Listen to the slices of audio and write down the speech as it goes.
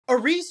A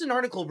recent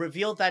article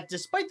revealed that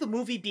despite the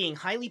movie being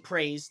highly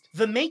praised,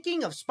 the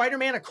making of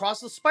Spider-Man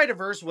Across the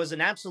Spider-Verse was an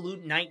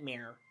absolute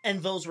nightmare.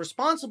 And those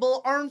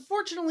responsible are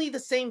unfortunately the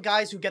same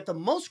guys who get the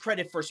most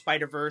credit for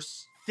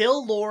Spider-Verse,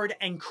 Phil Lord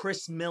and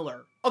Chris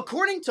Miller.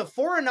 According to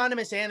 4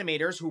 anonymous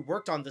animators who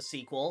worked on the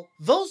sequel,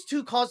 those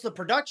two caused the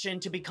production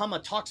to become a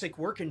toxic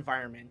work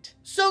environment.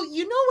 So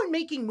you know in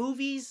making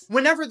movies,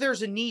 whenever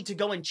there's a need to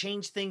go and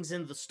change things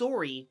in the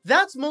story,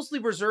 that's mostly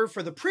reserved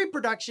for the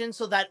pre-production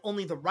so that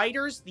only the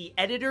writers, the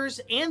editors,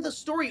 and the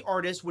story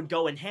artists would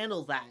go and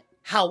handle that.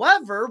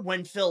 However,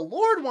 when Phil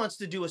Lord wants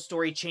to do a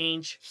story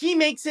change, he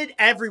makes it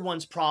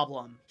everyone's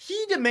problem.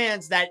 He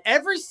demands that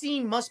every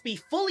scene must be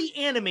fully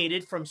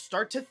animated from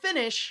start to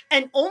finish,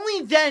 and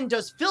only then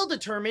does Phil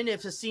determine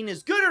if a scene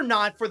is good or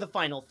not for the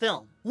final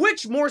film.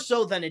 Which, more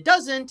so than it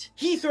doesn't,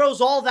 he throws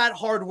all that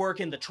hard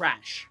work in the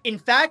trash. In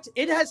fact,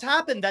 it has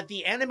happened that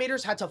the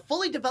animators had to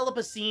fully develop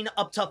a scene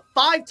up to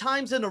 5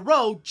 times in a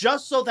row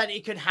just so that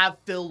it could have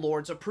Phil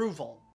Lord's approval.